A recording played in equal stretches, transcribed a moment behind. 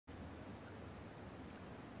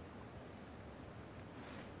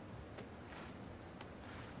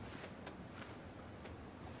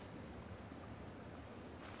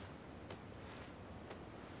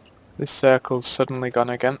This circle's suddenly gone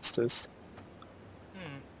against us.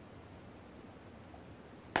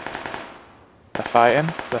 They're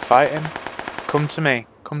fighting. They're fighting. Come to me.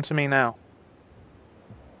 Come to me now.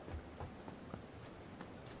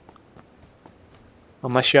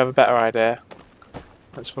 Unless you have a better idea.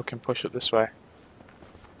 Let's fucking push up this way.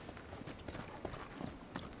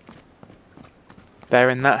 They're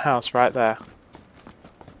in that house right there.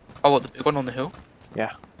 Oh, what, the big one on the hill?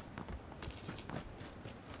 Yeah.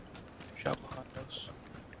 Shout behind us.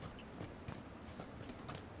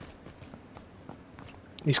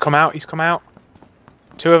 He's come out. He's come out.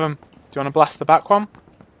 Two of them. Do you want to blast the back one?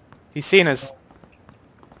 He's seen us.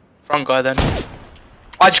 Front guy then.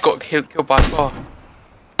 I just got killed by a car.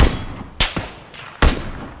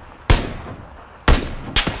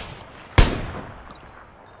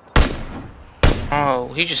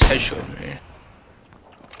 Oh, he just headshotted me.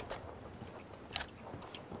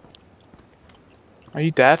 Are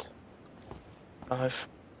you dead? Alive.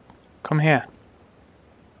 Come here.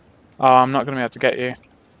 Oh, I'm not going to be able to get you.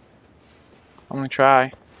 I'm going to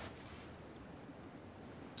try.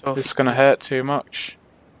 This is going to hurt too much.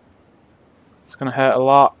 It's going to hurt a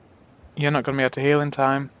lot. You're not going to be able to heal in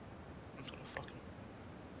time.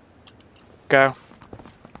 Go.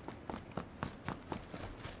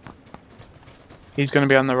 He's going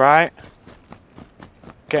to be on the right.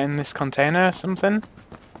 Get in this container or something.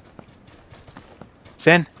 It's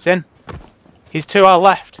in. He's to our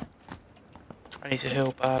left. I need to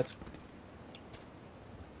heal bad.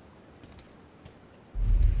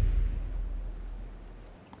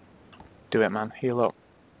 Do it, man. Heal up.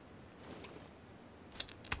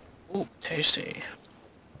 Ooh, tasty.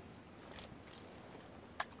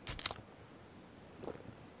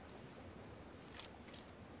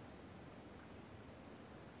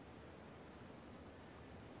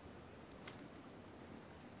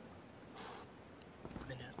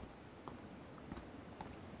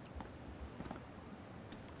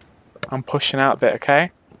 I'm pushing out a bit,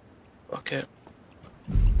 okay? Fuck it.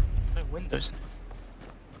 No windows in it.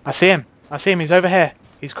 I see him. He's over here.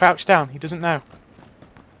 He's crouched down. He doesn't know.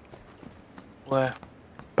 Where?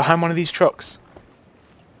 Behind one of these trucks.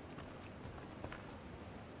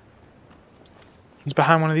 He's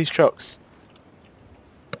behind one of these trucks.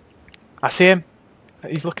 I see him.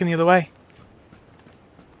 He's looking the other way.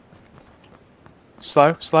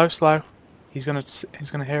 Slow. He's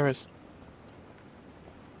gonna hear us.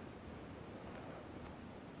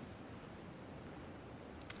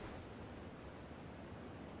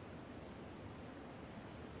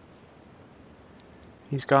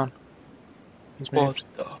 He's gone. He's moved.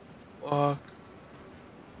 What the fuck?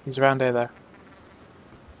 He's around here though.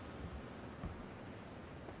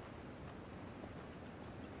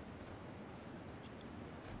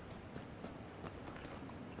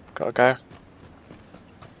 Gotta go.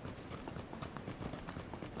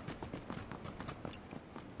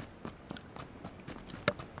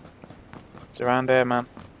 He's around here, man.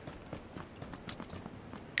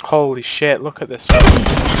 Holy shit, look at this.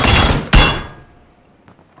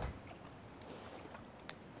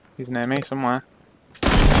 He's near me somewhere.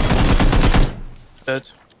 Dead.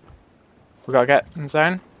 We gotta get in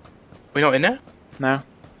zone. We not in there? No,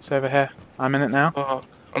 it's over here. I'm in it now. Oh,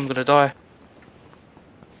 I'm gonna die.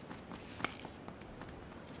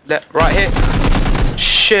 Right here.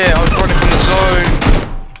 Shit, I was running from the zone.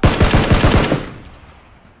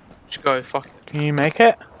 Just go, fuck it. Can you make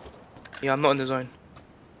it? Yeah, I'm not in the zone.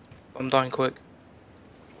 I'm dying quick.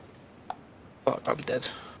 Fuck, I'm dead.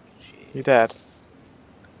 You dead?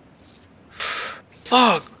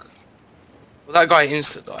 Fuck! Well, that guy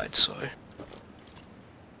insta died, so...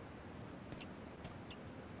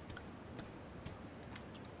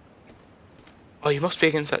 Oh, you must be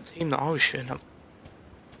against that team that I was shooting up.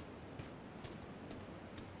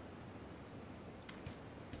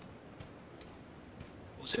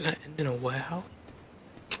 Was it gonna end in a warehouse?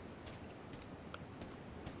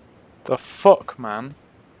 The fuck, man?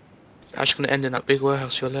 It's actually gonna end in that big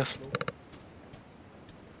warehouse to your left.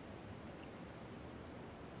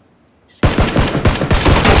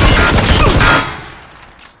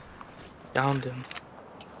 Downed him.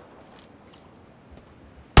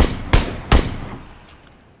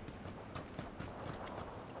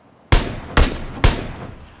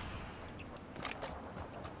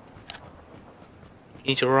 You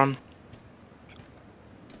need to run.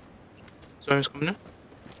 Zone's coming in. I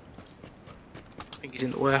think he's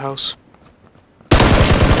in the warehouse.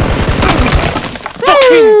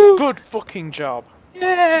 Fucking good fucking job.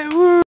 Yeah, woo!